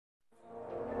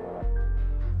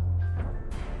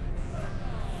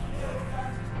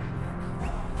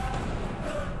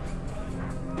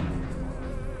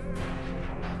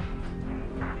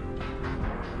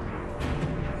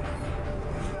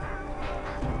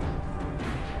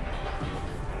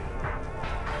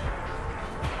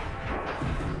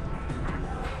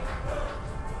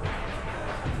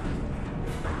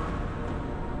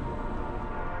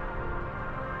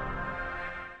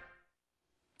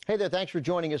Hey there, thanks for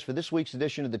joining us for this week's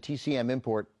edition of the TCM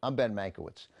Import. I'm Ben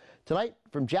Mankiewicz. Tonight,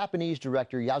 from Japanese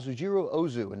director Yasujiro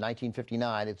Ozu in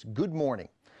 1959, it's Good Morning,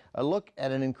 a look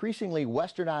at an increasingly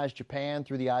westernized Japan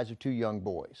through the eyes of two young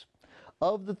boys.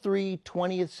 Of the three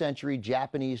 20th century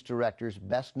Japanese directors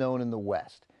best known in the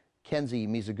West, Kenji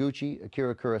Mizoguchi,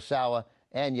 Akira Kurosawa,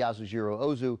 and Yasujiro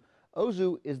Ozu,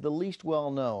 Ozu is the least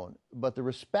well known, but the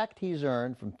respect he's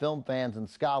earned from film fans and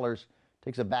scholars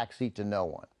takes a backseat to no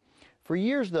one. For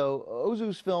years, though,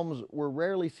 Ozu's films were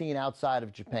rarely seen outside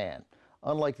of Japan.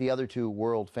 Unlike the other two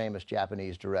world-famous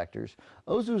Japanese directors,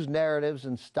 Ozu's narratives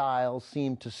and styles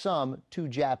seem to some too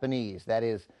Japanese, that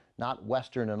is, not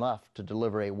Western enough to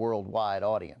deliver a worldwide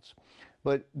audience.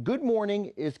 But Good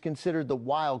Morning is considered the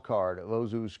wild card of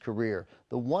Ozu's career,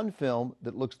 the one film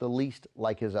that looks the least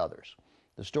like his others.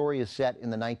 The story is set in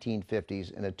the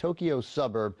 1950s in a Tokyo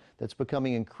suburb that's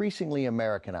becoming increasingly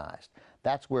Americanized.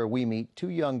 That's where we meet two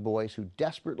young boys who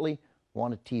desperately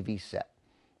want a TV set.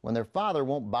 When their father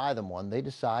won't buy them one, they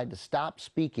decide to stop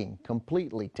speaking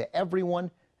completely to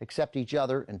everyone except each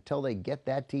other until they get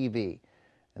that TV.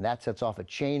 And that sets off a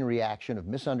chain reaction of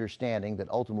misunderstanding that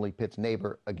ultimately pits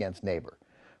neighbor against neighbor.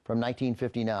 From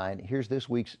 1959, here's this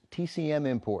week's TCM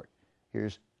Import.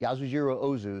 Here's Yasujiro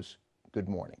Ozu's Good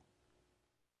Morning.